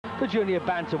the junior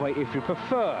bantamweight if you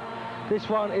prefer. This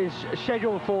one is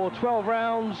scheduled for 12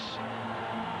 rounds,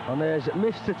 and there's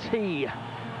Mr. T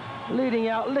leading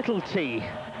out Little T,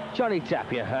 Johnny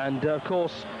Tapia, and of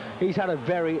course he's had a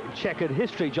very checkered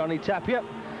history. Johnny Tapia,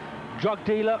 drug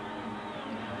dealer,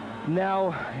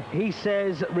 now he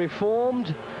says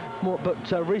reformed,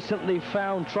 but recently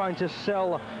found trying to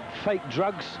sell fake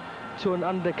drugs to an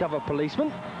undercover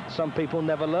policeman. Some people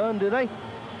never learn, do they?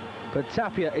 But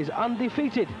Tapia is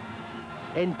undefeated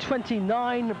in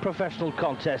 29 professional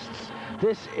contests.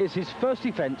 This is his first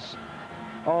defense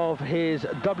of his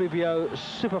WBO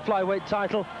super flyweight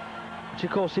title, which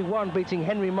of course he won, beating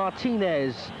Henry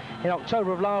Martinez in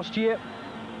October of last year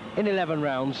in 11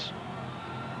 rounds.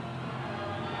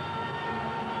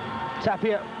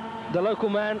 Tapia, the local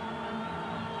man.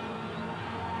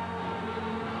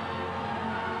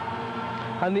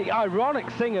 And the ironic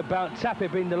thing about Tapia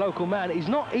being the local man, he's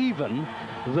not even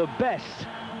the best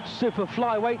super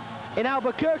flyweight in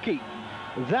Albuquerque.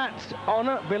 That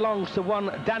honor belongs to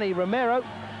one Danny Romero,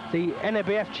 the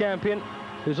NABF champion,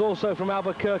 who's also from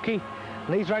Albuquerque,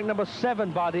 and he's ranked number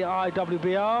 7 by the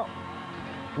IWBR,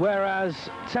 whereas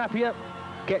Tapia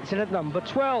gets in at number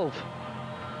 12.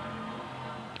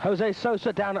 Jose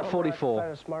Sosa down at 44.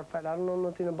 A smart fight. I don't know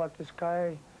nothing about this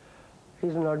guy.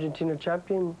 He's an Argentina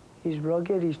champion. He's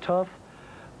rugged, he's tough,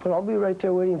 but I'll be right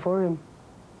there waiting for him.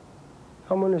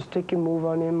 I'm going to stick and move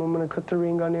on him. I'm going to cut the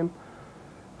ring on him.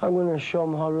 I'm going to show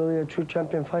him how really a true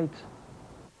champion fights.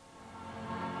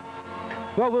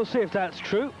 Well, we'll see if that's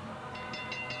true.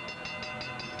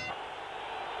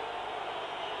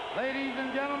 Ladies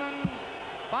and gentlemen,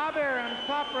 Bob Aaron's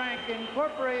Top Rank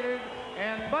Incorporated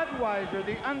and Budweiser,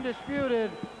 the undisputed,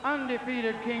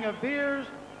 undefeated king of beers,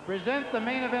 present the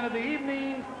main event of the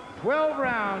evening. 12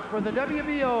 rounds for the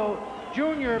WBO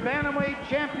Junior Bantamweight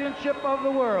Championship of the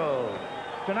World.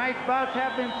 Tonight's bouts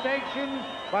have been sanctioned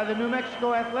by the New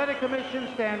Mexico Athletic Commission,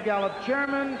 Stan Gallup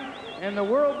chairman, and the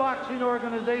World Boxing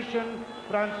Organization,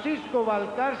 Francisco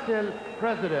Valcarcel,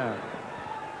 president.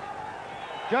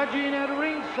 Judging at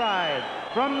ringside,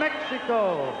 from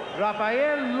Mexico,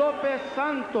 Rafael Lopez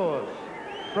Santos.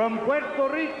 From Puerto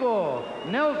Rico,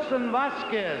 Nelson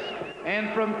Vasquez.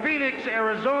 And from Phoenix,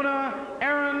 Arizona,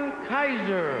 Aaron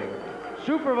Kaiser.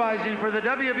 Supervising for the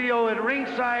WBO at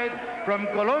ringside, from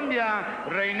Colombia,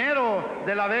 Reinero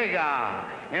de la Vega.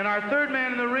 And our third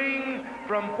man in the ring,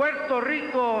 from Puerto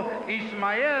Rico,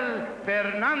 Ismael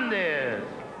Fernandez.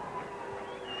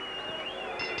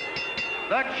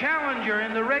 The challenger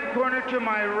in the red corner to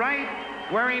my right,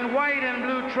 wearing white and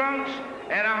blue trunks,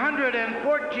 at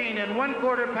 114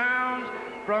 1/4 pounds,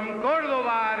 from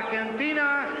Córdoba,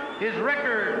 Argentina, his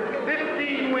record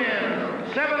 15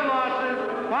 wins, 7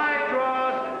 losses, 5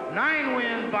 draws, 9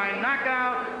 wins by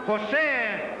knockout,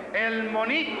 Jose El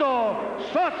Monito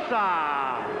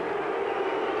Sosa.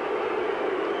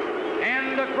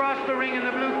 And across the ring in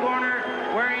the blue corner,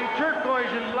 wearing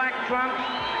turquoise and black trunks,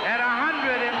 at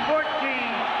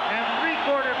 114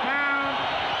 3/4 pounds,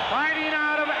 fighting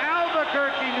out of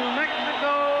Albuquerque, New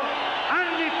Mexico,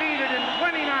 undefeated in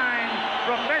 29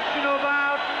 professional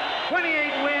bouts,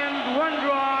 28 wins, 1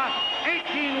 draw,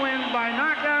 18 wins by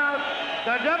knockout,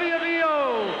 the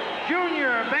WBO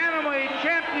Junior Bantamweight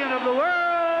Champion of the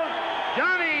World,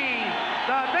 Johnny,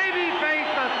 the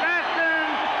babyface assassin,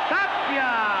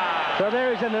 Tapia. So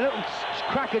there is a little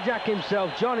crackerjack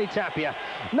himself, Johnny Tapia,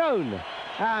 known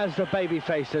as the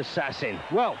babyface assassin.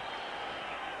 Well,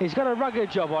 he's got a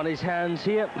rugged job on his hands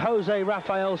here. Jose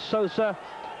Rafael Sosa.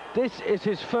 This is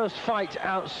his first fight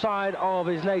outside of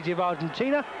his native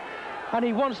Argentina, and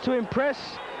he wants to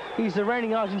impress. He's the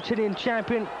reigning Argentinian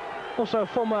champion, also a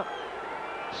former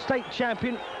state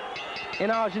champion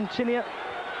in Argentina,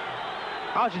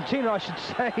 I should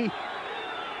say.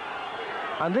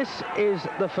 And this is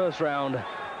the first round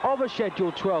of a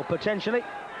scheduled 12, potentially.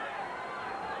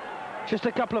 Just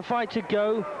a couple of fights to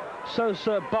go.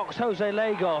 Sosa boxed Jose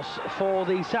Lagos for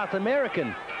the South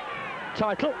American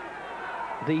title,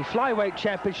 the flyweight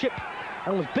championship,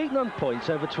 and was beaten on points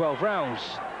over 12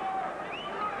 rounds.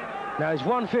 Now he's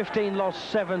won 15, lost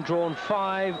 7, drawn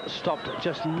 5, stopped at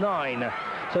just 9.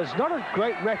 So it's not a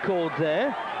great record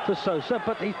there for Sosa,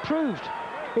 but he proved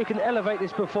he can elevate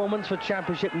his performance for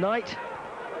championship night.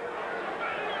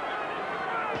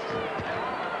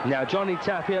 Now Johnny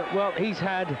Tapia, well, he's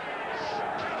had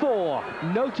 4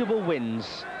 notable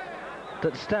wins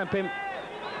that stamp him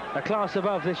a class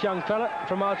above this young fella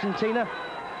from Argentina.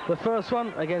 The first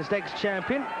one against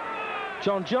ex-champion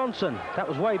John Johnson. That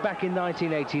was way back in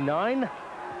 1989.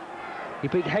 He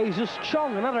beat Jesus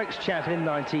Chong, another ex-champion, in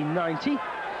 1990.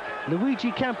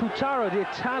 Luigi Camputaro, the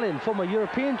Italian, former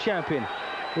European champion,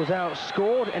 was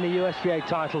outscored in a USBA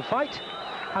title fight.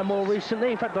 And more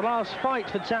recently, in fact, the last fight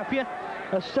for Tapia,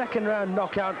 a second-round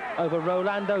knockout over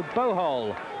Rolando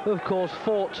Bohol, who, of course,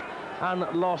 fought and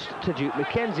lost to Duke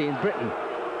McKenzie in Britain.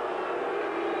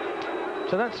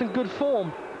 So that's some good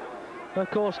form. Of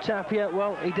course, Tapia,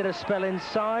 well, he did a spell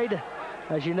inside.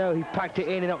 As you know, he packed it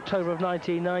in October of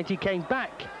 1990, came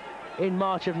back in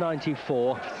March of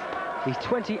 94. He's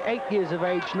 28 years of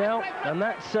age now, and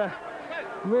that's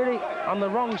really on the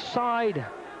wrong side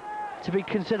to be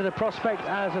considered a prospect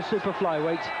as a super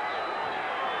flyweight.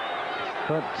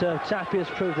 But Tapia's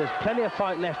proved there's plenty of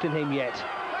fight left in him yet.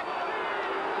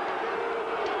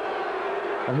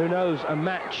 And who knows, a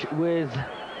match with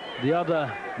the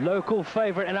other local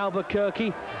favourite in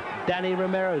Albuquerque, Danny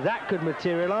Romero, that could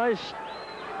materialise.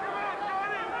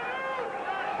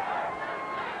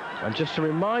 And just to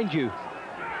remind you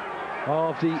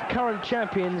of the current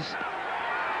champions,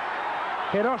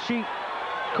 Hiroshi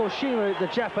Koshima, the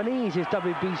Japanese, is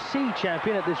WBC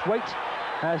champion at this weight,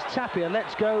 as Tapia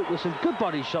lets go with some good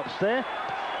body shots there.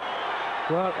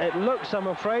 Well, it looks, I'm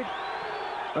afraid,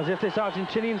 as if this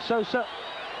Argentinian Sosa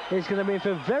is going to be in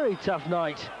for a very tough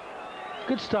night.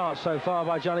 Good start so far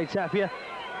by Johnny Tapia.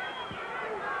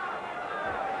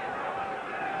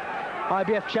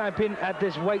 IBF champion at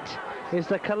this weight is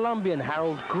the Colombian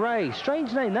Harold Gray.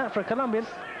 Strange name that for a Colombian.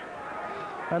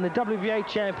 And the WBA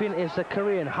champion is the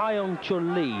Korean Hyung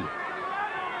Chul Lee.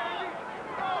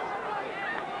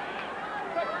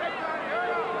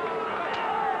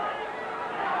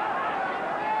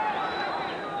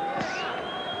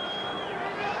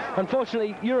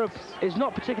 Unfortunately, Europe is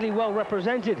not particularly well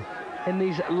represented in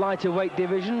these lighter weight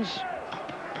divisions.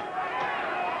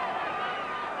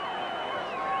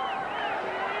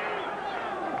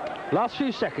 Last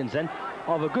few seconds then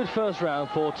of a good first round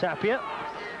for Tapia.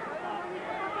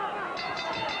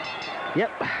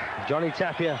 Yep, Johnny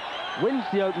Tapia wins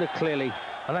the opener clearly,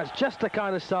 and that's just the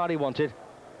kind of start he wanted.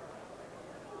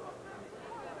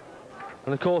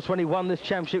 And of course, when he won this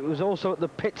championship, it was also at the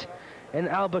pit in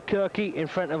Albuquerque in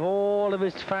front of all of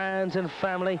his fans and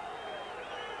family.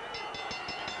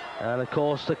 And of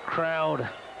course, the crowd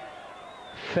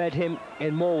fed him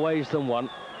in more ways than one.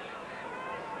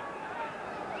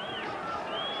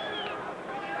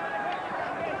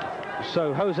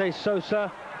 So Jose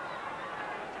Sosa,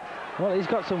 well, he's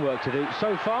got some work to do.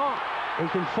 So far, he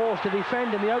can force to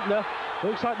defend in the opener.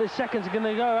 Looks like the seconds are going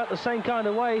to go out the same kind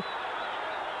of way.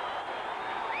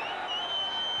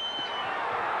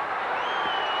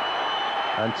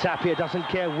 And Tapia doesn't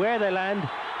care where they land.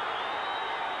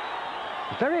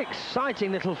 Very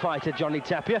exciting little fighter, Johnny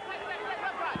Tapia.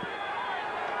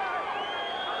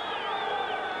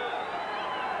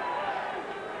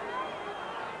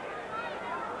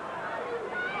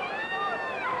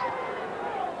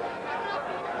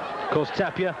 Of course,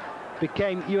 Tapia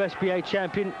became USBA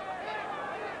champion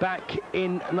back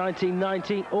in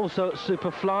 1990, also at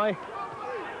Superfly.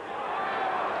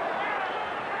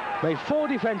 Made 4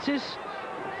 defences,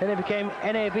 then he became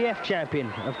NABF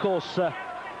champion. Of course,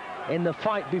 in the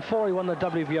fight before he won the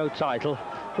WBO title,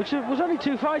 which was only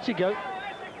 2 fights ago.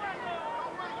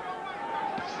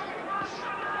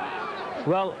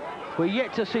 Well, we're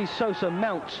yet to see Sosa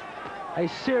mount a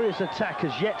serious attack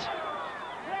as yet.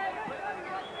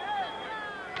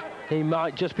 He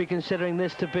might just be considering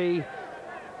this to be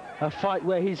a fight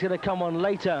where he's going to come on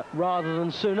later rather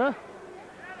than sooner,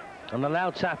 and allow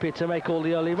Tapia to make all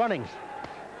the early running.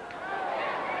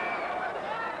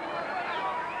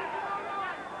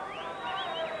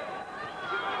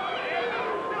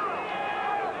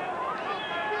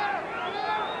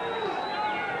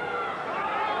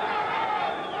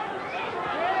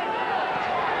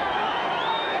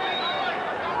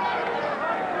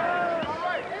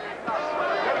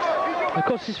 Of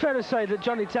course, it's fair to say that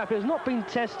Johnny Tapia has not been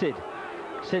tested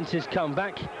since his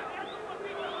comeback.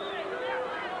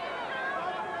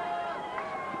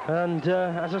 And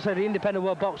as I say, the independent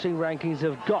world boxing rankings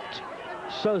have got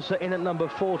Sosa in at number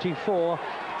 44,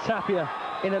 Tapia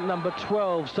in at number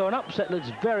 12. So an upset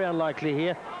looks very unlikely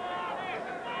here.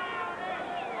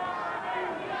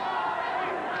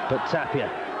 But Tapia,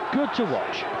 good to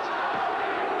watch.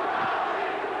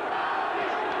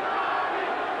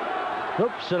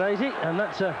 Oops, a daisy, and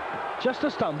that's just a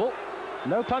stumble.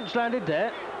 No punch landed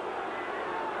there.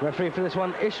 Referee for this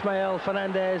one, Ismael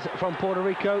Fernandez from Puerto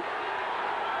Rico.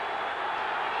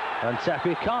 And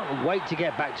Tapia can't wait to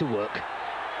get back to work.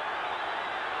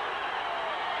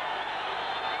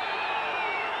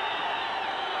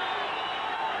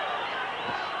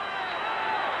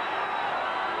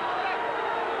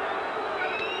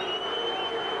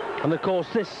 And of course,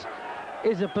 this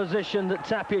is a position that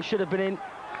Tapia should have been in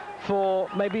 4,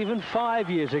 maybe even 5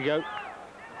 years ago.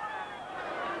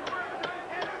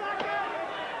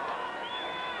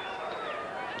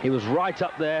 He was right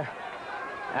up there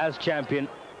as champion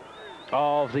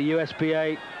of the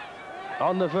USBA,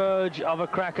 on the verge of a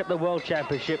crack at the World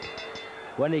Championship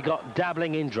when he got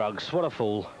dabbling in drugs. What a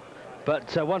fool.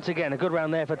 But once again, a good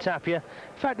round there for Tapia.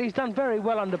 In fact, he's done very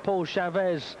well under Paul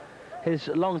Chavez, his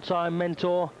long-time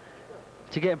mentor,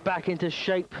 to get back into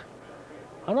shape.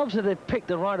 And obviously they've picked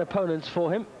the right opponents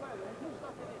for him.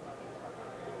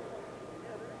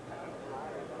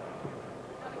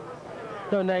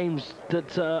 No names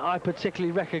that I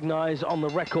particularly recognise on the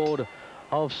record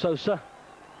of Sosa.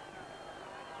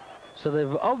 So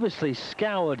they've obviously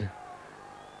scoured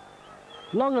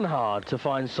long and hard to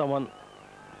find someone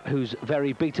who's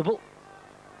very beatable.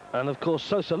 And of course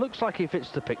Sosa looks like he fits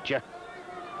the picture.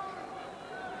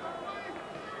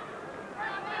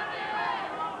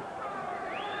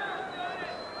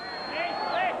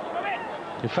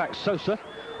 In fact, Sosa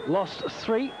lost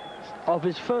 3 of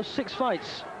his first 6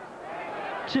 fights.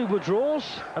 2 were draws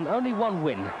and only 1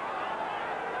 win.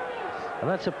 And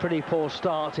that's a pretty poor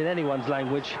start in anyone's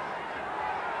language.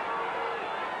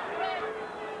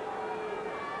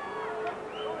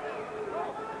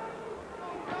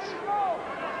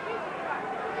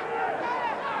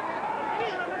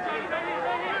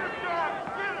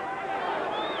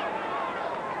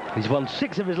 He's won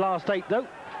 6 of his last 8 though,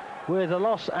 with a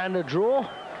loss and a draw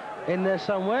in there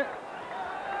somewhere.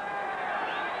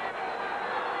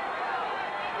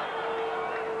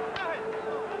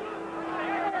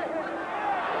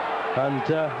 And,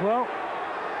 well,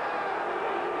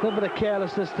 a little bit of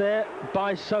carelessness there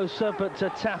by Sosa, but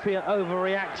Tapia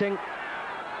overreacting.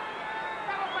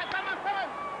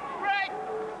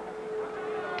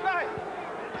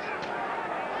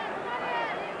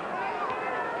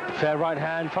 Fair right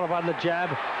hand, followed by the jab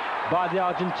by the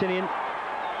Argentinian.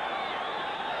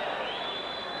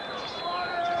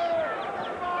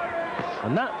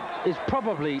 And that is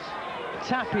probably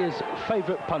Tapia's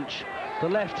favourite punch, the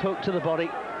left hook to the body.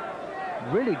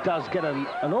 Really does get an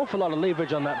awful lot of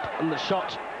leverage on that, on the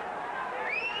shot.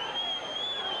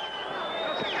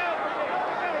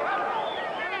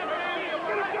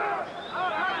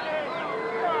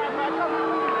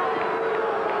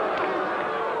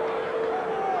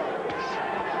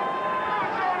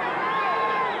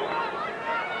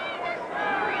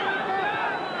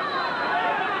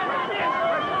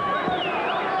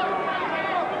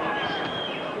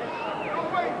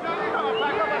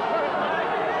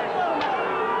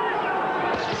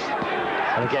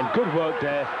 And again, good work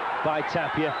there by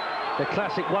Tapia. The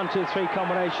classic 1-2-3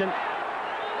 combination.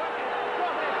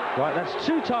 Right, that's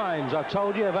 2 times I've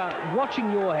told you about watching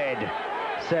your head,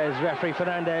 says referee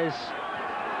Fernandez.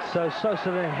 So Sosa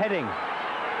then heading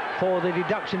for the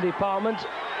deduction department.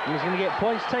 And he's going to get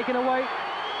points taken away.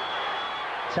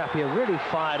 Tapia really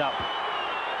fired up.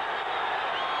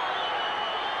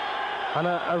 And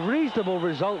a reasonable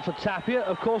result for Tapia,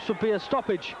 of course, would be a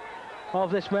stoppage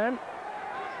of this man.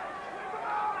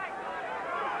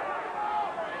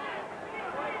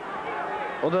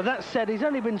 Although that said, he's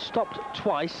only been stopped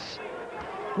twice,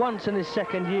 once in his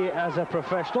 2nd year as a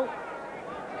professional.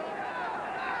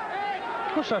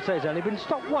 Of course, I say he's only been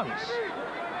stopped once.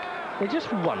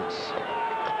 Just once.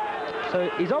 So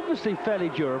he's obviously fairly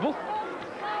durable.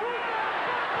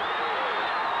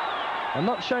 I'm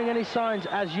not showing any signs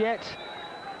as yet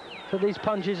that these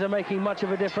punches are making much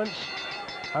of a difference.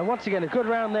 And once again, a good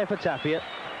round there for Tapia.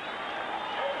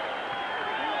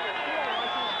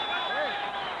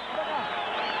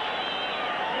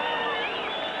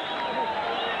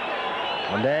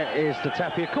 And there is the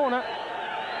Tapia corner.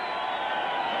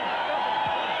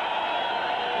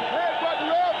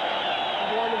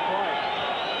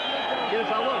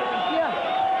 Yeah.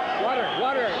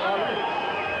 Water.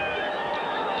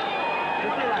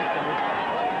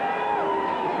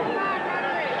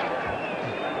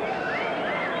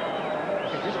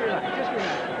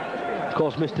 Of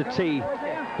course, Mr. T,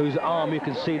 whose arm you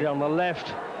can see down the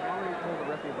left.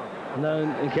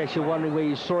 Known, in case you're wondering where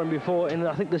you saw him before, in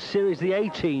I think the series The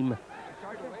A-Team.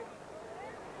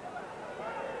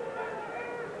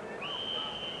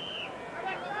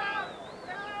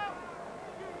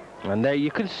 And there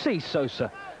you can see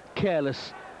Sosa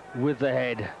careless with the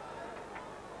head.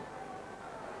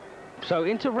 So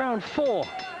into round 4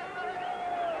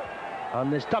 on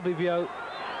this WBO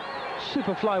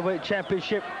Super Flyweight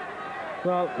Championship.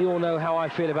 Well, you all know how I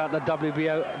feel about the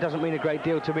WBO. It doesn't mean a great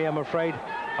deal to me, I'm afraid.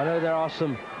 I know there are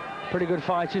some pretty good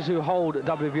fighters who hold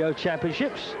WBO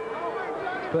championships,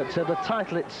 but the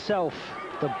title itself,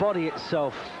 the body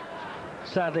itself,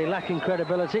 sadly lacking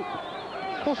credibility.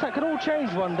 Of course, that could all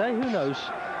change one day, who knows?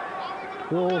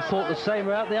 We all thought the same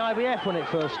about the IBF when it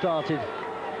first started.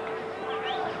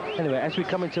 Anyway, as we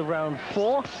come into round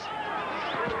 4,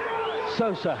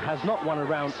 Sosa has not won a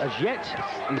round as yet.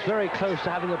 He's very close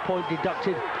to having a point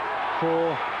deducted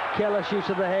for careless use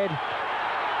of the head.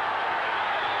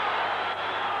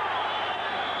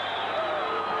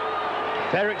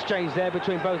 Fair exchange there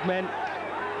between both men.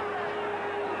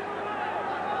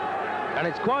 And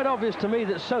it's quite obvious to me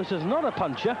that Sosa's not a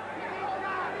puncher.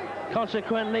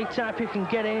 Consequently, Tapia can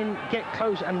get in, get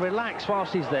close and relax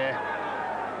whilst he's there.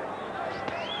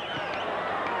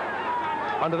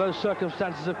 Under those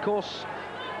circumstances, of course,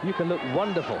 you can look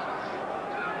wonderful.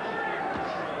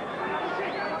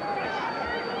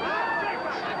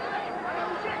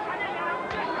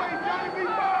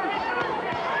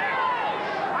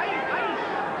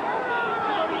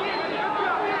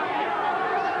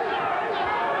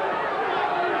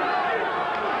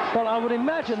 Well, I would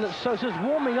imagine that Sosa's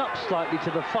warming up slightly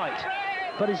to the fight,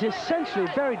 but is essentially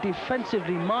very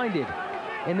defensively minded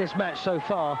in this match so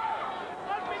far.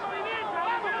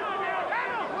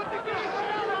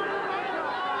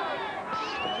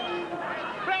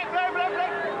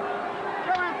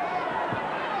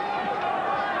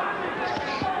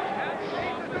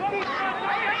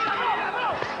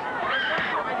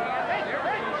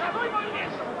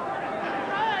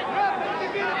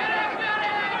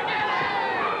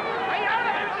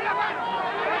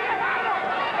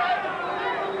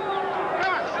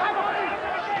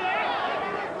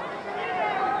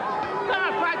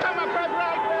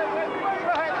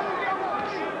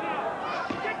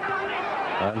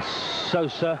 And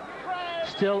Sosa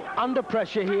still under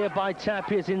pressure here by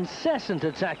Tapia's incessant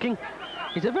attacking.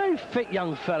 He's a very fit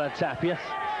young fella, Tapia,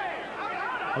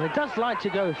 and he does like to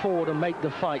go forward and make the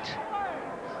fight.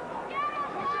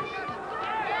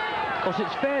 Of course,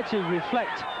 it's fair to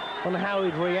reflect on how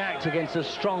he'd react against a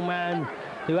strong man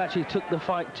who actually took the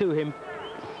fight to him,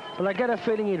 but I get a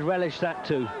feeling he'd relish that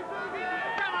too.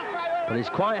 But he's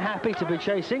quite happy to be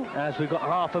chasing, as we've got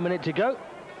half a minute to go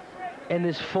in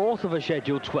this 4th of a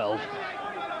scheduled 12.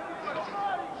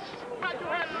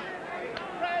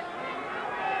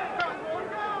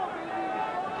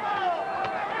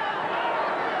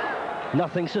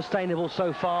 Nothing sustainable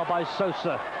so far by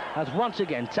Sosa, as once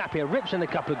again Tapia rips in a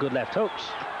couple of good left hooks.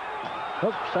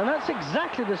 Oops, and that's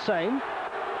exactly the same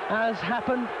as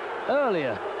happened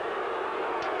earlier.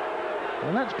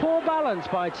 And that's poor balance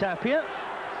by Tapia.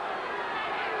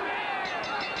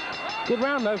 Good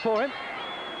round though for him.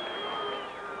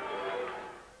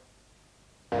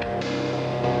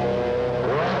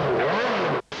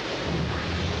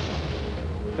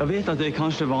 Jag vet att det är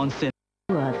kanske vansinnigt.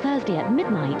 Thursday at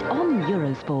midnight on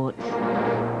Eurosport.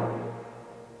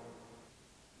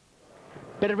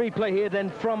 Bit of replay here then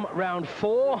from round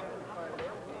 4.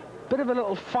 Bit of a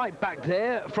little fight back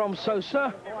there from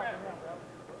Sosa.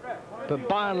 But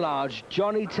by and large,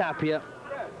 Johnny Tapia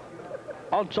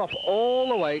on top all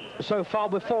the way so far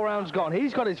with 4 rounds gone.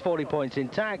 He's got his 40 points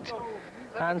intact.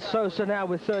 And Sosa now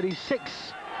with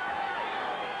 36.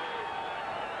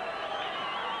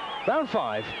 Round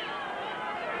 5.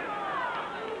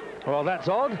 Well, that's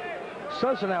odd.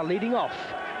 Sosa now leading off.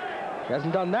 He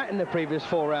hasn't done that in the previous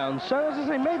 4 rounds. So, as I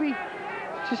say, maybe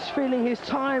just feeling his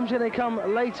time's going to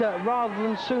come later rather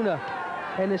than sooner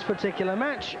in this particular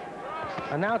match.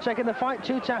 And now taking the fight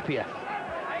to Tapia.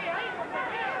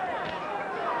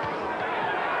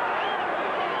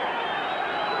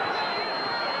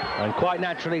 And quite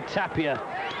naturally, Tapia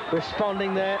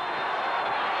responding there.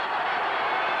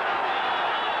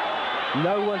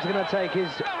 No one's going to take his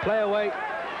play away.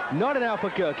 Not in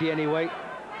Albuquerque, anyway.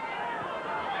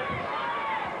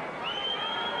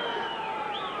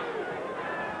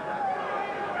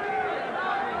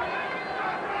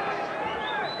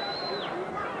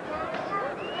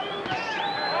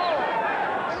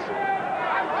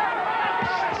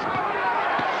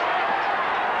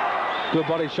 Good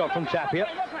body shot from Tapia.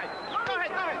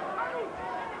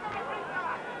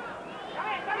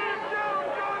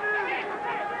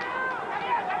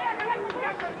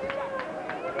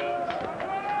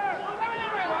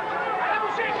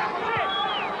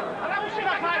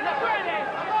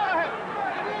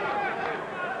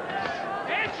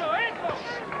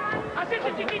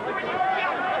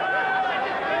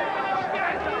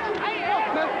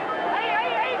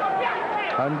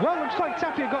 And well, looks like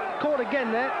Tapia got caught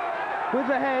again there with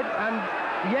the head, and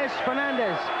yes,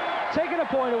 Fernandez taking a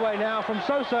point away now from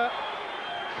Sosa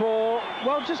for,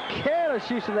 well, just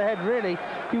careless use of the head, really.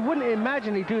 You wouldn't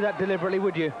imagine he'd do that deliberately,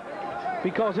 would you?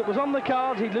 Because it was on the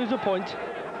cards, he'd lose a point.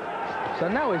 So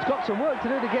now he's got some work to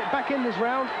do to get back in this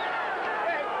round.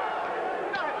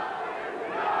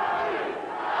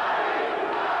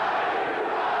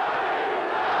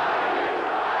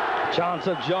 Chance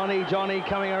of Johnny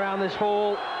coming around this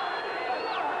ball.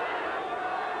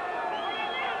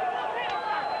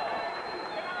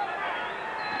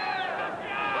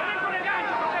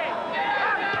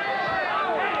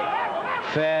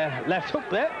 Fair left hook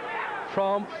there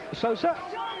from Sosa.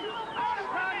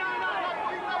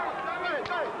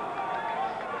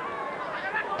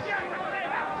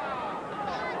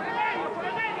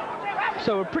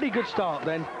 So a pretty good start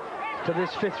then to this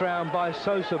 5th round by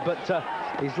Sosa, but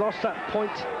he's lost that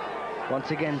point.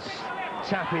 Once again,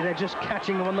 Tapia, they're just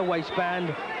catching him on the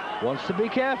waistband. Wants to be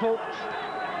careful.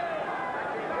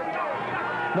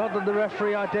 Not that the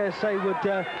referee, I dare say, would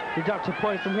deduct a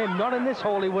point from him. Not in this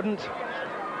hall, he wouldn't.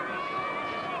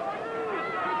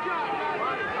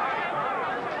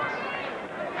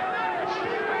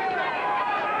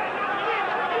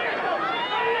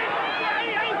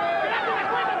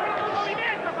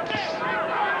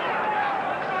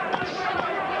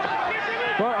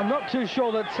 Well, I'm not too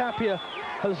sure that Tapia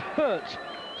has hurt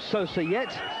Sosa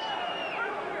yet.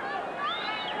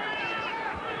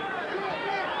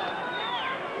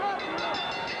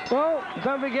 Well,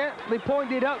 don't forget the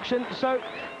point deduction, so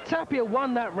Tapia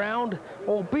won that round,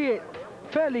 albeit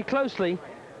fairly closely,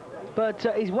 but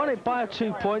he's won it by a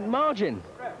 2-point margin.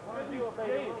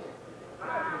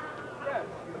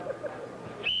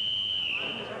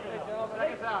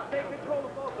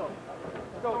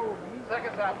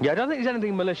 Yeah, I don't think there's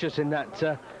anything malicious in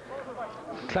that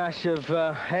clash of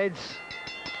heads.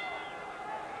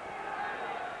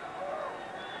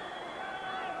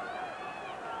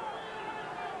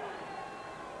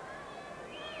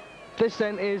 This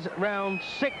then is round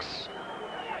 6,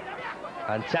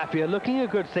 and Tapia looking a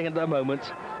good thing at the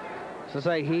moment. So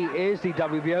say he is the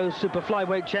WBO super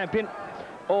flyweight champion,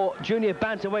 or junior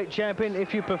bantamweight champion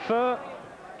if you prefer.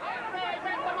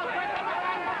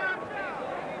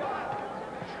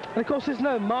 And of course, there's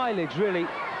no mileage really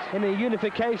in a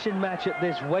unification match at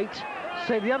this weight.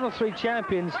 So the other 3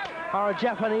 champions are a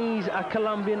Japanese, a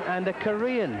Colombian, and a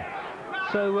Korean.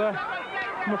 So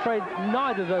I'm afraid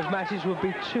neither of those matches would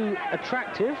be too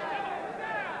attractive.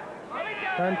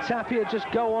 And Tapia just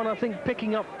go on, I think,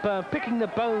 picking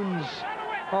the bones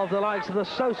of the likes of the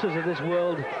Sosas of this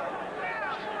world.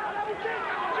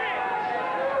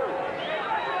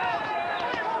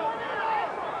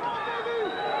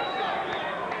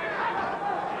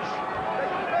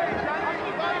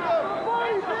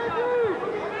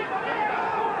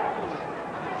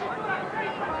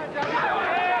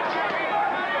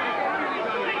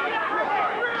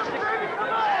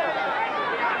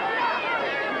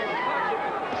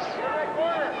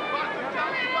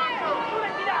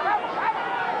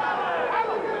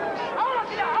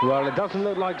 Well, it doesn't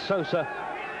look like Sosa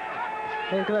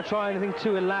is going to try anything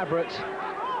too elaborate.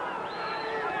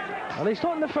 At least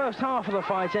not in the first half of the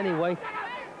fight anyway.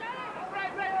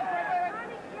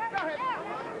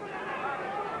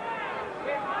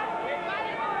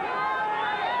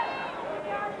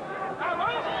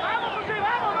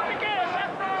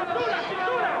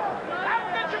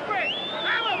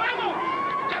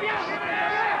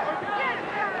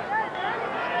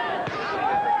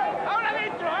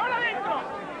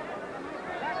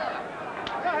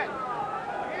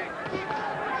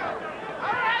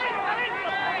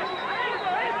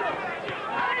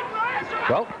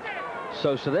 Well,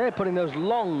 Sosa there putting those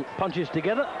long punches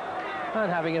together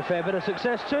and having a fair bit of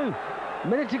success too. A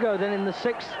minute to go then in the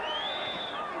 6th.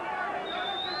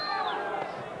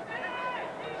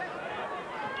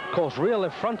 Of course, real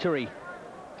effrontery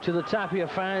to the Tapia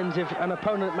fans if an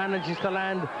opponent manages to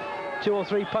land 2 or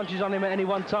 3 punches on him at any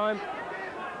one time.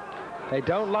 They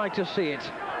don't like to see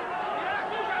it.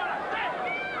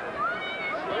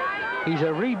 He's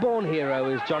a reborn hero,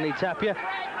 is Johnny Tapia.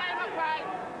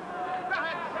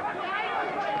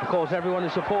 Of course, everyone who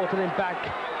supported him back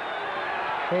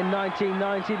in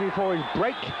 1990 before his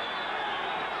break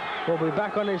will be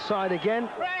back on his side again.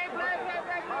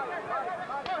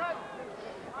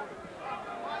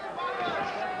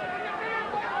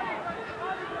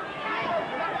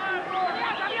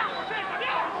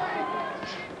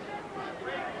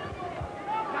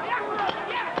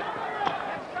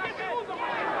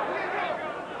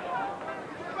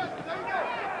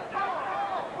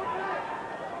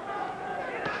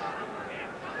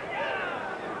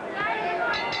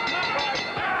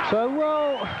 So,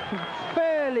 well,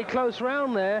 fairly close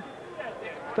round there,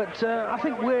 but I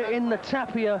think we're in the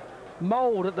Tapia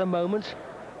mould at the moment.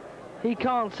 He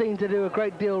can't seem to do a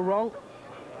great deal wrong.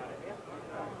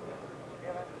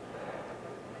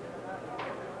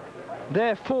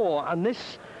 Therefore, and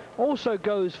this also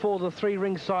goes for the 3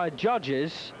 ringside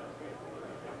judges,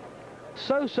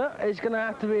 Sosa is going to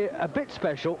have to be a bit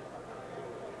special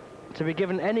to be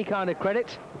given any kind of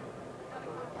credit.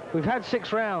 We've had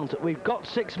 6 rounds, we've got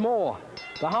 6 more.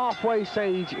 The halfway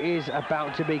stage is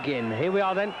about to begin. Here we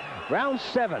are then, round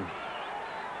 7.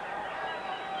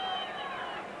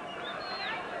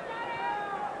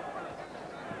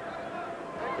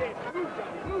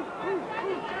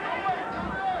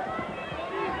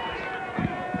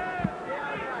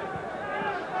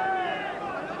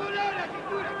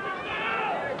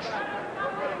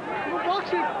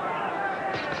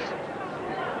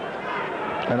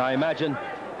 And I imagine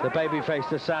the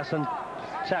baby-faced assassin,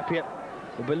 Tapia,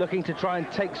 will be looking to try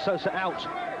and take Sosa out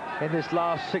in this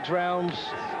last 6 rounds.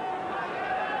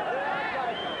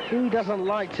 He doesn't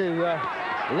like to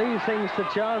leave things to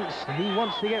chance. He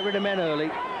wants to get rid of men early.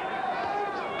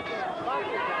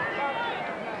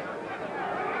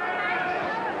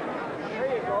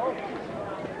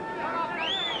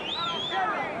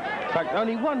 In fact,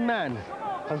 only one man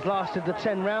has lasted the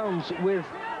 10 rounds with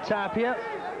Tapia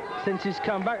since his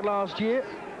comeback last year.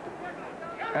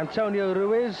 Antonio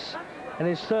Ruiz in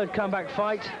his 3rd comeback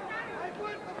fight,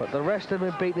 but the rest have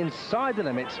been beaten inside the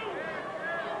limit.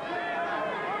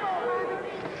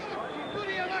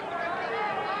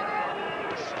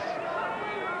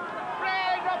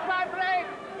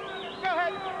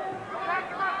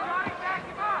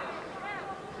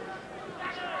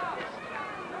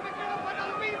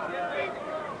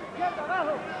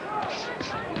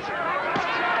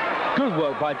 Good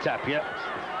work by Tapia.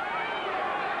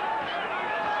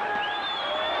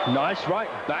 Nice right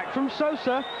back from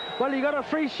Sosa. Well, he got a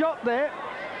free shot there.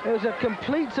 It was a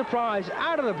complete surprise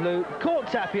out of the blue. Caught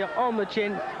Tapia on the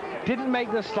chin. Didn't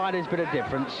make the slightest bit of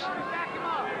difference.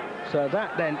 So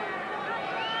that then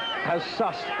has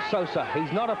sussed Sosa.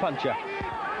 He's not a puncher.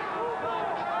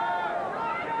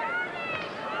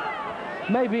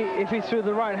 Maybe if he threw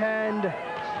the right hand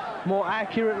more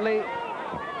accurately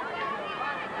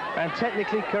and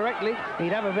technically correctly,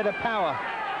 he'd have a bit of power.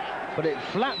 But it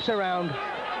flaps around.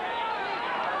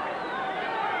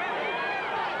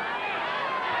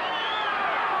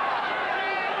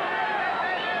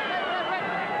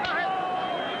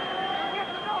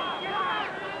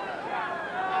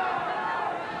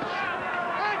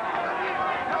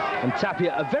 And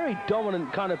Tapia, a very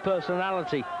dominant kind of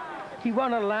personality. He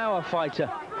won't allow a fighter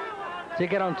to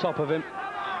get on top of him.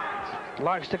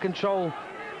 Likes to control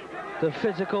the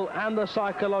physical and the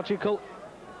psychological.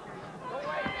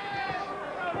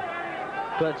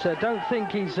 But don't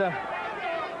think he's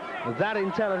that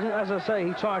intelligent. As I say,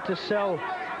 he tried to sell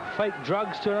fake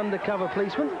drugs to an undercover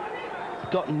policeman.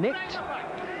 Got nicked,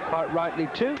 quite rightly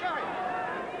too.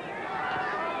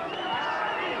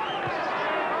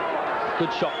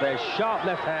 Good shot there, sharp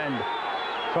left hand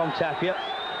from Tapia.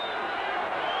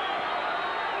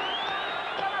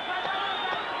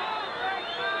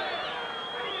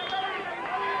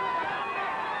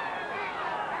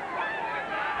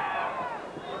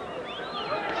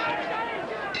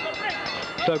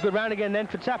 So a good round again then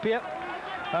for Tapia,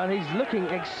 and he's looking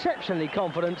exceptionally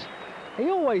confident. He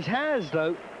always has,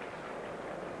 though.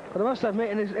 But I must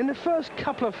admit, in the first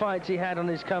couple of fights he had on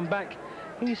his comeback,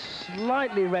 he's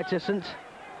slightly reticent,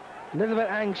 a little bit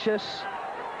anxious,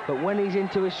 but when he's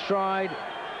into his stride,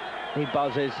 he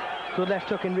buzzes. Good left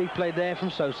hook in replay there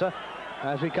from Sosa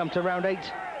as we come to round 8.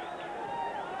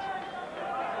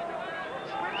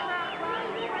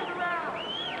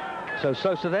 So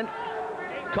Sosa then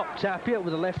copped Tapia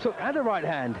with a left hook and a right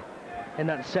hand in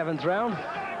that 7th round,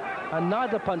 and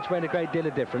neither punch made a great deal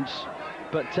of difference.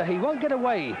 But he won't get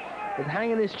away with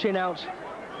hanging his chin out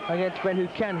against men who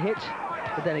can hit.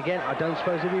 But then again, I don't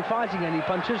suppose he'll be fighting any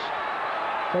punchers.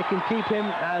 They can keep him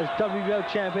as WBO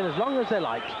champion as long as they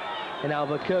like in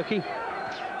Albuquerque.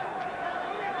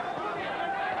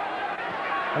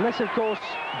 Unless, of course,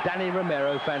 Danny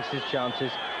Romero fancies his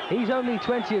chances. He's only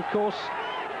 20, of course.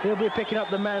 He'll be picking up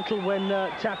the mantle when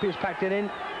Tapia's packed it in.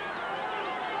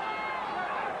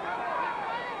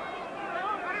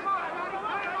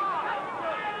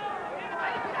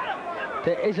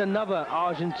 There is another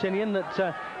Argentinian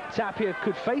that Tapia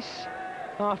could face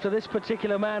after this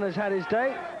particular man has had his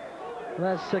day. And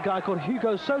that's a guy called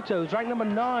Hugo Soto, who's ranked number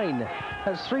 9.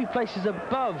 That's 3 places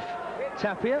above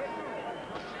Tapia.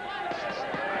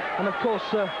 And of course,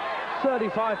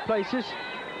 35 places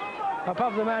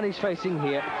above the man he's facing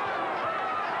here.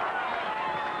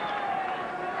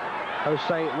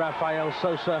 Jose Rafael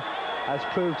Sosa has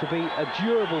proved to be a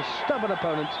durable, stubborn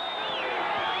opponent.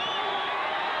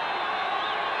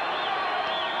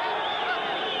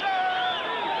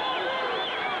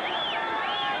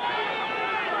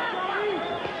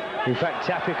 In fact,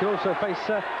 Tapia could also face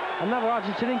another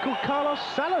Argentinian called Carlos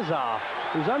Salazar,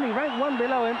 who's only ranked 1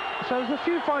 below him, so there's a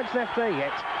few fights left there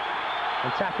yet.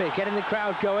 And Tapia getting the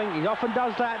crowd going. He often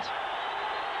does that.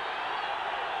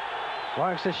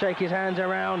 Likes to shake his hands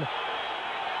around.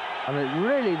 And it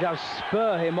really does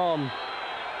spur him on.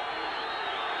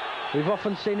 We've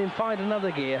often seen him find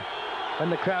another gear when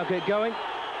the crowd get going.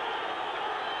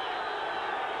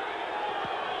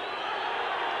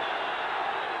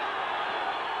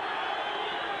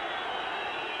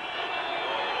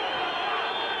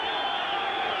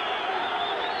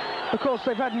 Of course,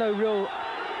 they've had no real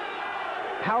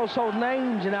household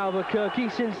names in Albuquerque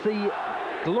since the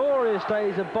glorious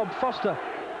days of Bob Foster,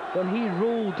 when he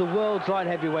ruled the world's light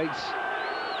heavyweights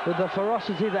with a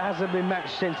ferocity that hasn't been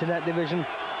matched since in that division.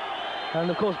 And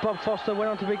of course, Bob Foster went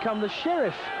on to become the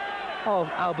sheriff of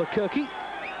Albuquerque.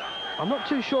 I'm not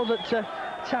too sure that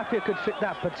Tapia could fit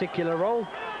that particular role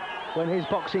when his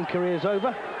boxing career is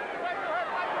over,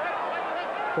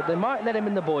 but they might let him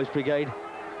in the boys' brigade.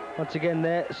 Once again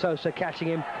there, Sosa catching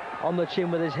him on the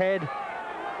chin with his head.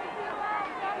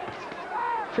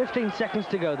 15 seconds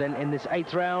to go then in this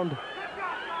 8th round.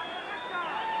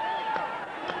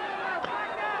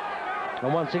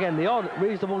 And once again, the odd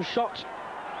reasonable shot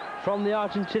from the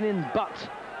Argentinian, but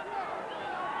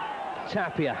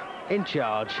Tapia in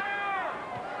charge.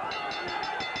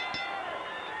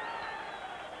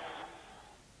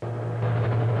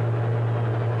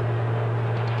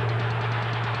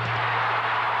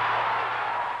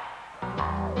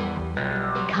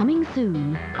 Coming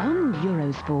soon on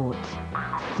Eurosport,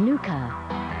 snooker.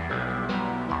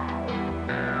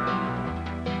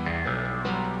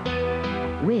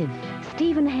 With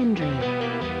Stephen Hendry,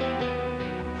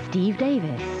 Steve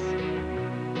Davis,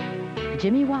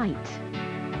 Jimmy White,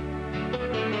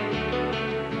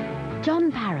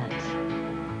 John Parrott,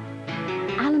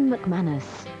 Alan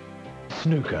McManus.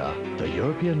 Snooker, the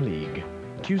European League.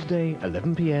 Tuesday,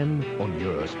 11 p.m. on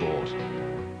Eurosport.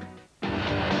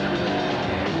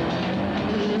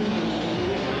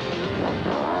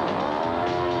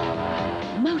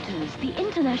 Motors, the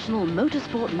international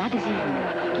motorsport magazine.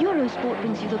 Eurosport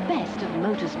brings you the best of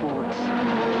motorsports.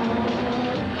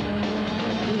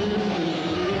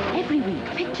 Every week,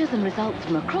 pictures and results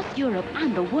from across Europe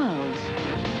and the world.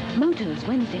 Motors,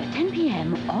 Wednesday at 10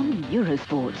 p.m. on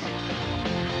Eurosport.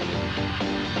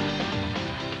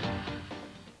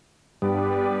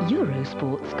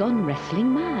 Eurosport's gone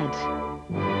wrestling mad.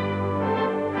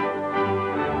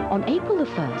 On April the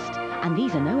 1st, and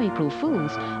these are no April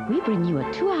Fools, we bring you a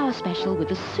 2-hour special with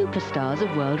the superstars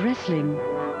of world wrestling.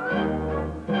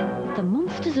 The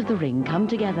monsters of the ring come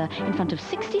together in front of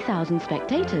 60,000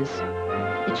 spectators.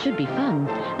 It should be fun,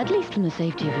 at least from the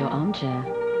safety of your armchair.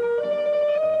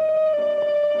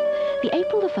 The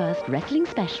April the 1st wrestling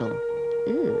special.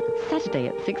 Saturday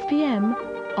at 6 p.m.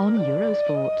 on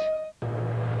Eurosport.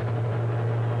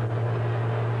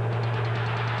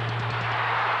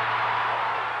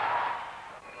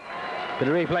 Bit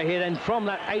of replay here then from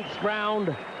that 8th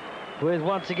round, with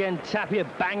once again Tapia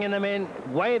banging them in,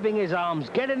 waving his arms,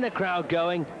 getting the crowd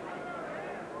going.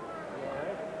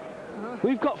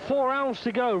 We've got 4 rounds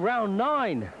to go. Round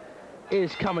 9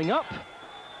 is coming up.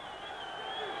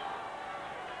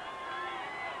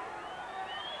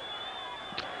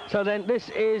 So then this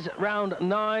is round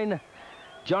 9.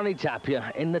 Johnny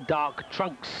Tapia in the dark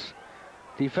trunks,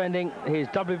 defending his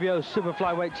WBO Super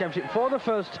Flyweight Championship for the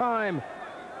first time.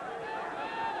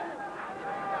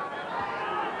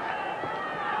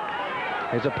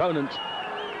 His opponent,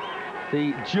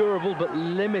 the durable but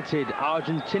limited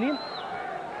Argentinian,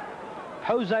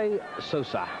 Jose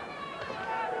Sosa.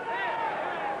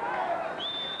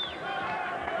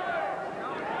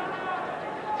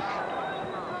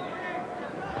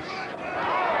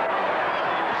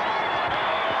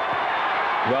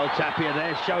 Well, Tapia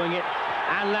there showing it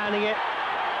and landing it,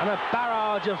 and a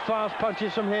barrage of fast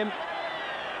punches from him.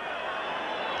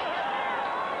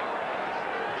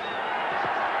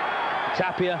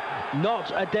 Tapia,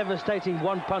 not a devastating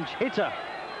one-punch hitter,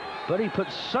 but he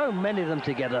puts so many of them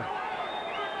together.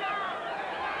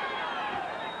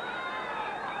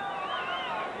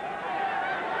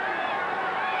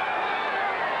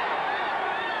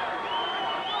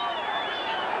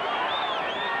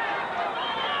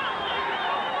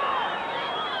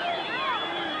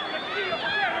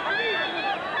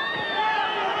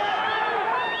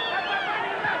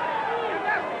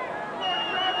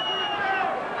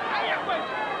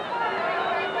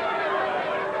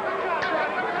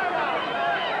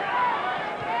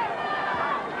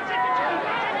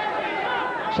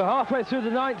 So halfway through the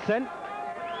 9th then,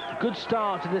 good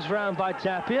start to this round by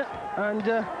Tapia, and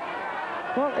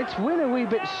well, it's been a wee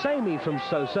bit samey from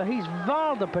Sosa. He's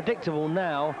rather predictable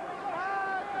now,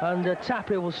 and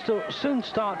Tapia will soon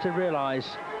start to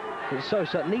realise But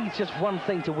Sosa needs just one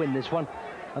thing to win this one,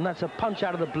 and that's a punch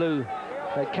out of the blue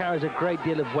that carries a great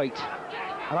deal of weight.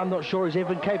 And I'm not sure he's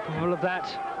even capable of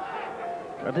that.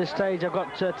 At this stage, I've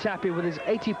got Tapia with his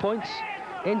 80 points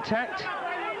intact,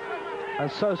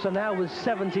 and Sosa now with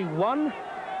 71.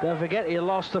 Don't forget, he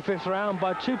lost the 5th round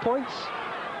by 2 points.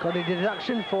 Got a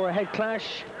deduction for a head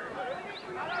clash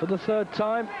for the 3rd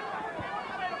time.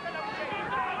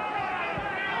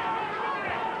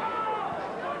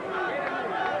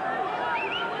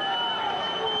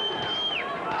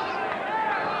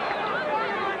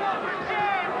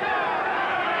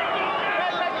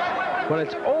 Well,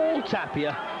 it's all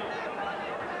Tapia.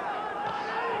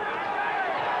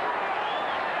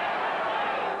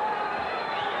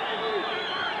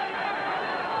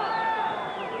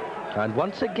 And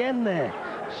once again there,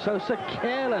 Sosa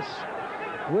careless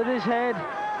with his head.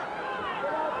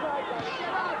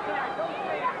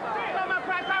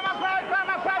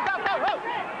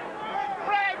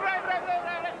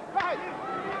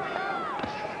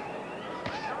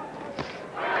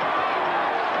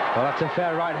 Well, that's a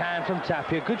fair right hand from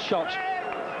Tapia. Good shot.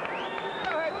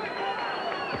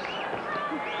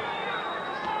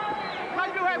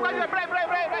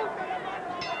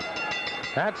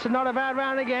 That's not a bad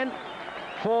round again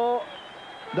for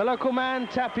the local man,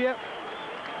 Tapia.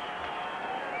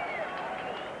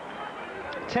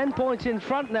 10 points in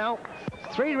front now.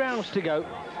 3 rounds to go.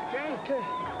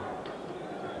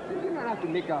 You don't have to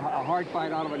make a hard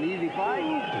fight out of an easy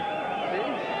fight.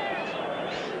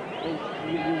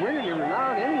 You're winning every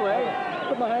round anyway.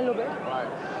 Put my hand a little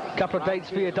bit. Couple of dates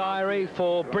for your diary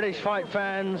for British fight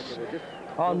fans.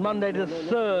 On Monday the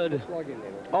 3rd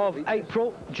of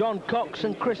April, John Cox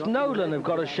and Chris Nolan have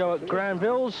got a show at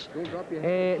Granville's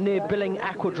near Billing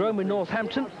Aquadrome in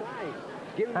Northampton.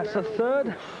 That's the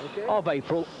 3rd of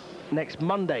April, next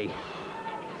Monday.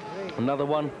 Another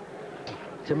one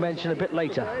to mention a bit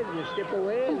later. You skip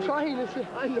away. I'm trying to.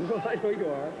 I know you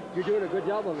are. You're doing a good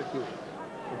job of it, too.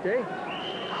 Okay?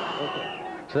 Okay.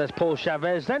 So there's Paul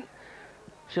Chavez then,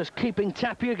 just keeping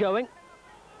Tapia going.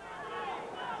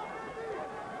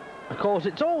 Of course,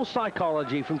 it's all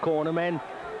psychology from corner men.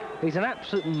 He's an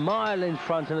absolute mile in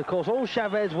front, and of course, all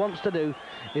Chavez wants to do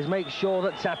is make sure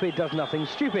that Tapia does nothing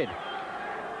stupid.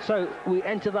 So we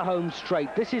enter the home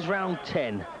straight. This is round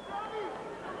 10.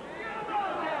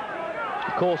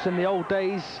 Of course, in the old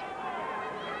days,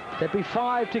 there'd be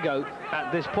 5 to go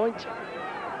at this point.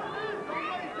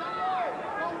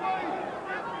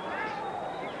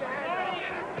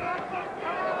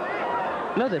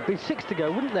 No, there'd be 6 to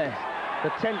go, wouldn't there? The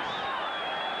 10th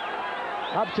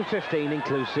up to 15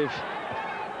 inclusive.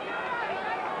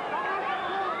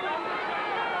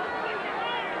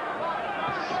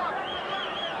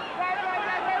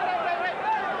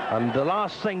 And the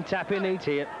last thing Tapia needs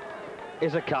here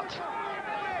is a cut,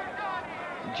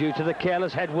 due to the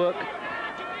careless headwork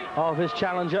of his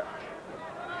challenger.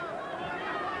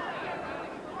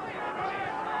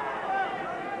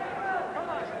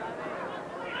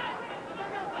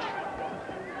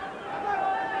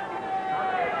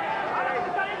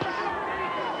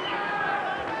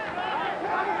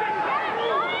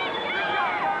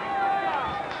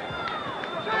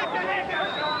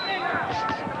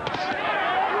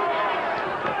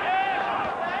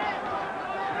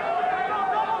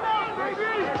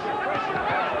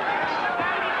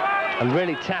 And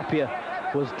really, Tapia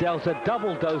was dealt a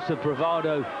double dose of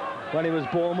bravado when he was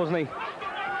born, wasn't he?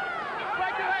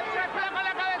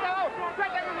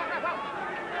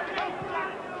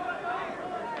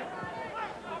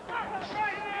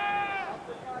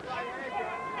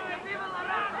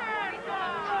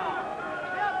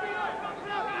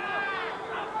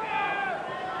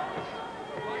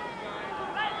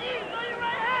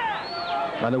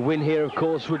 And a win here, of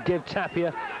course, would give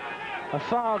Tapia a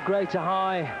far greater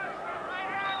high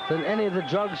than any of the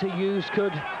drugs he used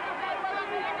could.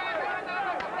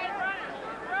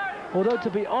 Although, to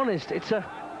be honest, it's a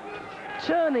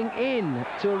turning in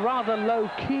to a rather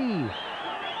low-key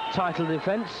title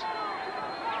defence.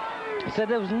 So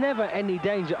there was never any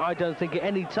danger, I don't think, at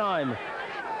any time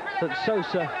that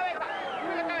Sosa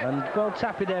and, well,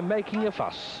 Tapia there making a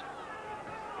fuss.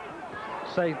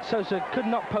 So Sosa could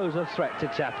not pose a threat to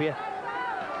Tapia.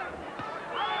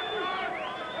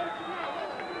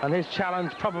 And his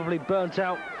challenge probably burnt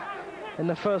out in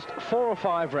the first 4 or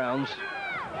 5 rounds.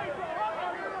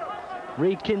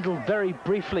 Rekindled very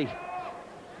briefly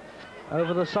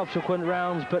over the subsequent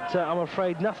rounds, but I'm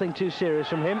afraid nothing too serious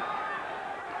from him.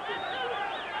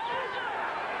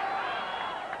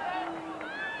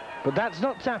 But that's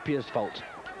not Tapia's fault.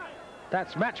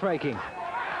 That's matchmaking.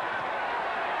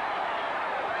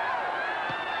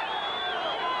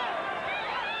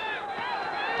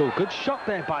 Oh, good shot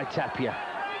there by Tapia.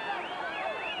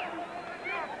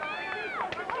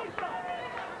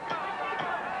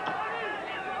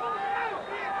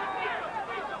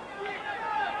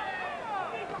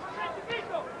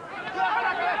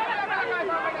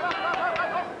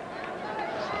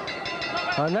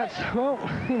 And that's, well,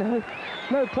 you know,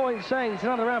 no point saying it's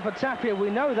another round for Tapia. We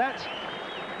know that.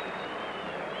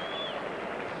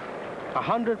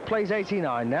 100 plays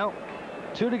 89 now.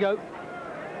 2 to go.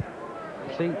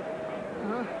 See,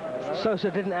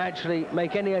 Sosa didn't actually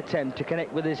make any attempt to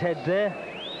connect with his head there.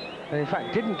 And in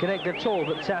fact, didn't connect at all,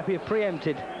 but Tapia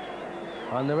preempted.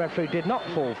 And the referee did not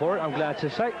fall for it, I'm glad to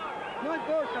say.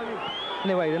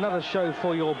 Anyway, another show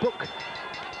for your book.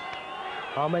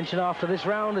 I'll mention after this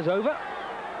round is over.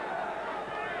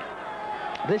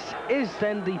 This is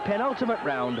then the penultimate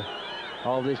round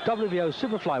of this WBO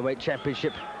Super Flyweight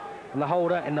Championship. And the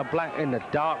holder in the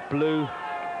dark blue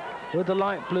with the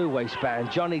light blue waistband,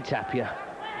 Johnny Tapia,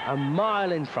 a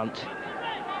mile in front.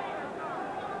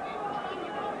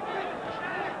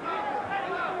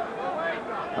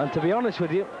 And to be honest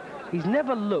with you, he's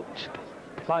never looked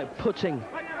like putting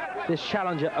this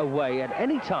challenger away at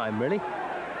any time, really.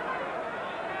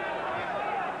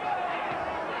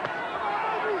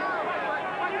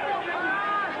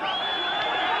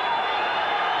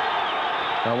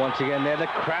 And once again there, the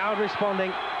crowd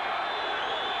responding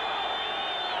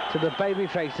to the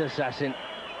babyface assassin.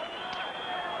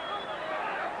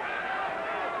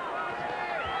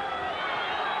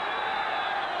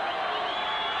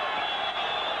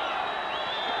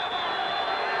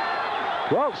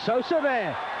 Well, Sosa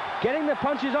there, getting the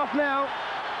punches off now.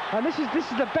 And this is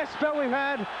the best spell we've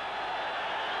had.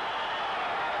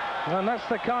 And that's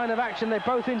the kind of action they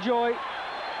both enjoy.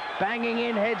 Banging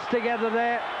in heads together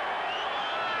there.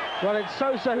 Well, it's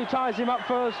Sosa who ties him up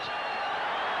first.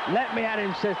 Let me at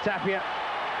him, says Tapia.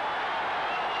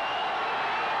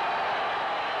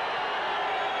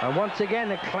 And once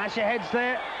again, a clash of heads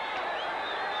there.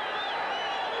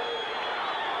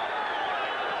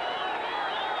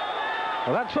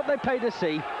 Well, that's what they pay to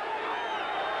see.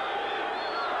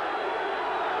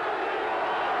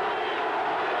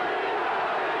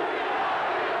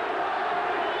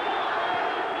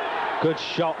 Good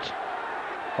shot.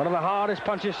 One of the hardest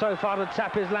punches so far that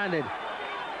Tapia's landed.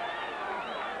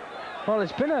 Well,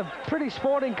 it's been a pretty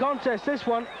sporting contest, this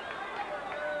one.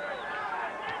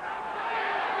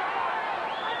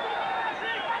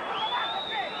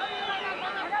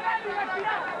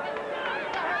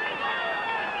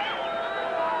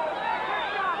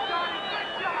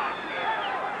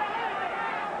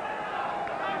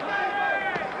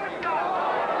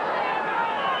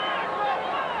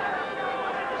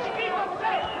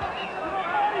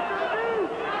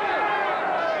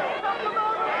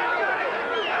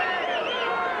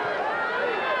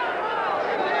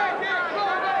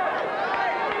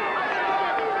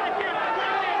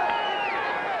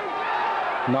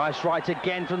 Nice right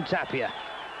again from Tapia.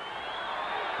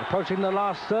 Approaching the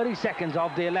last 30 seconds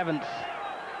of the 11th.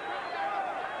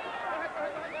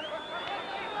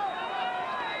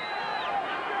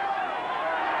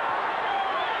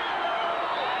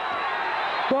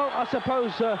 Well, I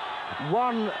suppose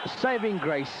one saving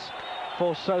grace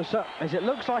for Sosa is it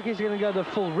looks like he's going to go the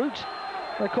full route.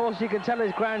 Of course, you can tell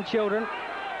his grandchildren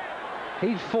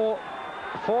he fought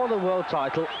for the world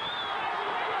title.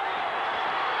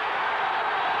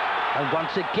 And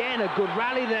once again, a good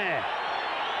rally there.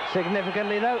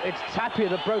 Significantly, though, it's Tapia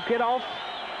that broke it off.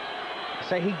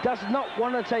 So he does not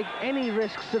want to take any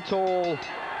risks at all.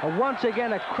 And once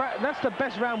again, that's the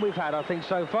best round we've had, I think,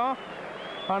 so far.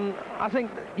 And I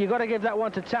think you've got to give that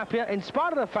one to Tapia, in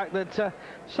spite of the fact that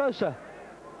Sosa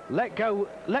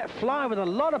let fly with a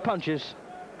lot of punches.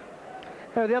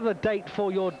 Now, the other date for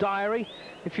your diary,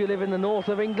 if you live in the north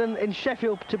of England, in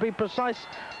Sheffield to be precise,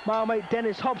 my mate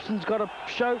Dennis Hobson's got a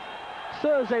show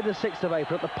Thursday the 6th of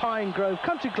April at the Pine Grove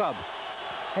Country Club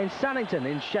in Sannington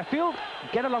in Sheffield.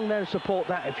 Get along there and support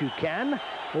that if you can.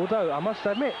 Although, I must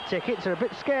admit, tickets are a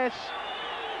bit scarce.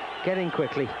 Get in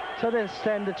quickly. So let's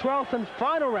send the 12th and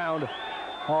final round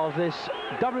of this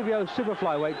WBO Super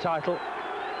Flyweight title.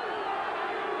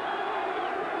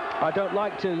 I don't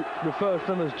like to refer to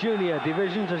them as junior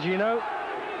divisions, as you know.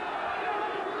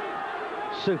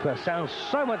 Super sounds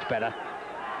so much better.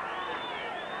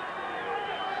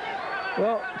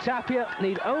 Well, Tapia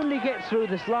need only get through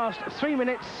this last 3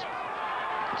 minutes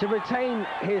to retain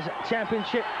his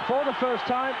championship for the first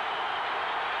time.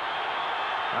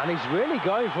 And he's really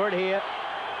going for it here.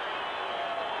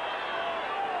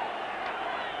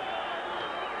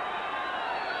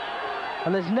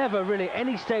 And there's never really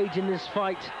any stage in this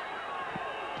fight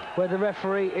where the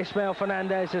referee, Ismael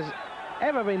Fernandez, has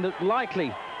ever been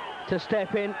likely to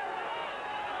step in.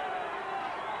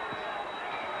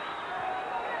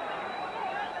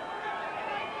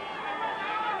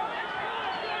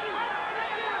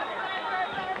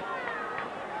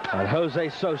 And Jose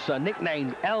Sosa,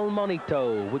 nicknamed El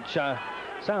Monito, which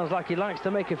sounds like he likes to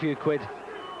make a few quid.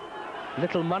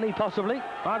 Little money, possibly.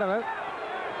 I don't know.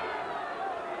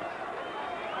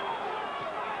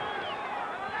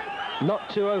 Not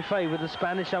too au fait with the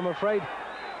Spanish, I'm afraid.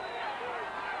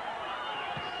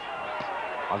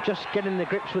 I'm just getting the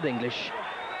grips with English.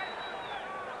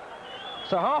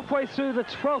 So halfway through the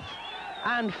 12th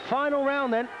and final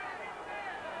round then.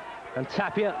 And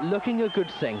Tapia looking a good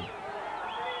thing.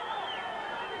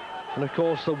 And of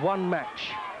course the one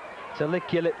match to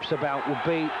lick your lips about will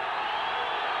be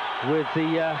with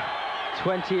the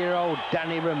 20-year-old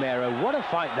Danny Romero. What a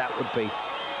fight that would be.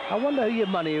 I wonder who your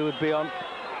money would be on.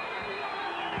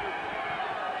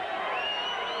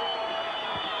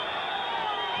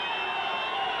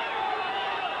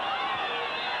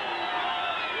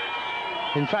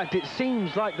 In fact, it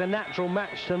seems like the natural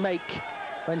match to make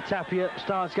when Tapia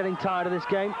starts getting tired of this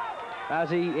game, as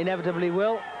he inevitably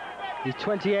will. He's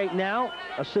 28 now,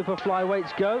 as super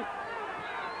flyweights go.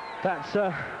 That's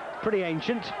pretty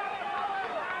ancient.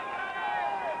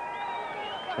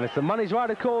 And if the money's right,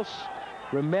 of course,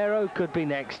 Romero could be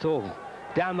next, or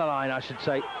down the line, I should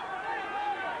say.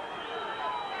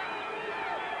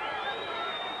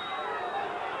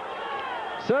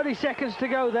 "30 seconds to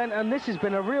go then, and this has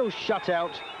been a real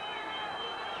shutout.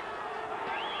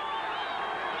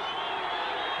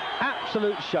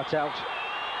 Absolute shutout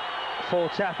for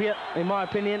Tapia, in my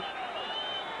opinion.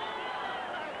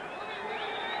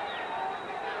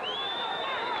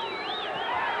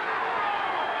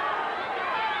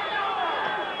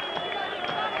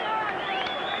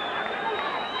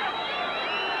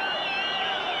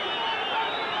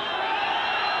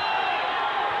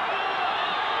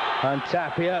 And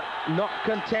Tapia not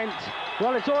content.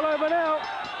 Well, it's all over now.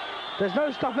 There's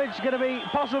no stoppage going to be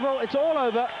possible. It's all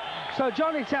over. So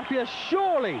Johnny Tapia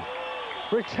surely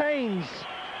retains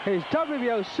his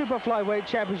WBO Super Flyweight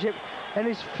Championship in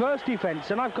his first defense.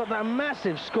 And I've got that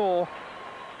massive score.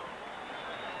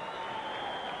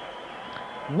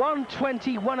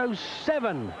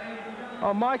 120-107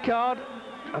 on my card.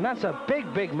 And that's a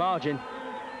big, big margin.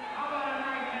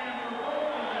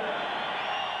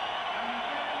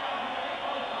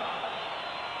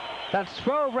 That's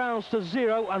 12 rounds to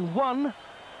 0 and won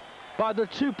by the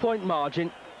 2-point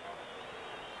margin.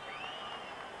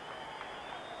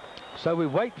 So we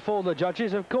wait for the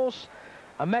judges, of course.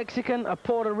 A Mexican, a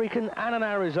Puerto Rican and an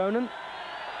Arizonan.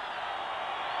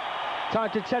 Time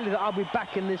to tell you that I'll be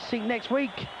back in this seat next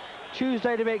week.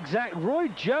 Tuesday to be exact. Roy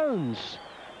Jones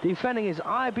defending his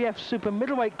IBF Super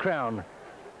Middleweight crown.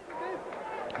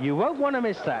 You won't want to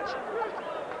miss that.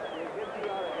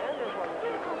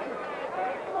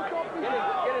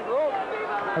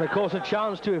 And of course a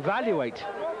chance to evaluate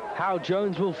how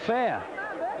Jones will fare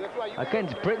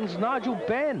against Britain's Nigel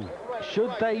Benn.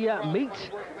 Should they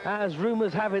meet, as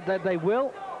rumours have it that they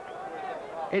will,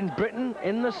 in Britain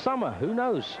in the summer? Who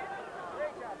knows?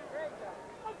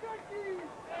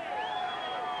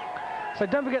 So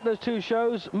don't forget those two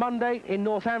shows. Monday in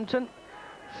Northampton,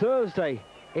 Thursday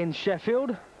in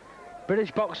Sheffield.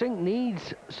 British boxing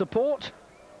needs support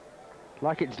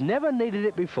like it's never needed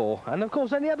it before. And of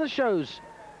course any other shows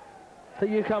that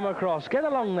you come across, get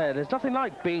along there. There's nothing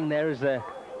like being there, is there?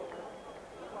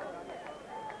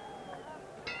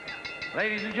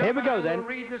 Ladies and Here gentlemen, we go then. I will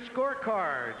read the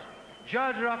scorecards.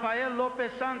 Judge Rafael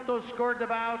Lopez Santos scored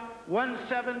about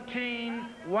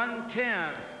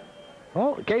 117-110.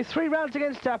 Oh, gave 3 rounds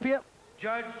against Tapia.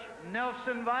 Judge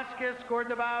Nelson Vasquez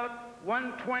scored about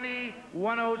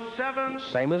 120-107.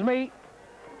 Same as me.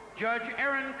 Judge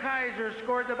Aaron Kaiser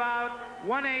scored about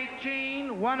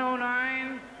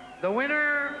 118-109. The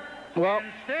winner, well,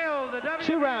 and still the WBO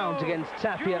 2 rounds against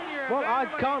Tapia. Well, I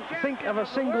can't think of a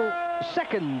single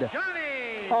second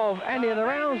of any of the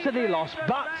rounds that he lost,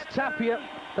 but Tapia,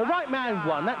 the right man,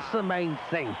 won. That's the main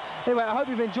thing. Anyway, I hope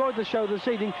you've enjoyed the show this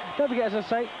evening. Don't forget, as I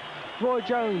say, Roy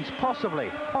Jones,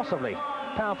 possibly,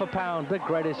 pound for pound, the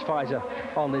greatest fighter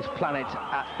on this planet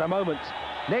at the moment.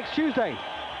 Next Tuesday.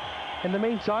 In the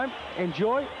meantime,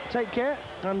 enjoy, take care,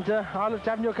 and I look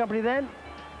to have your company then.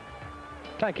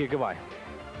 Thank you, goodbye.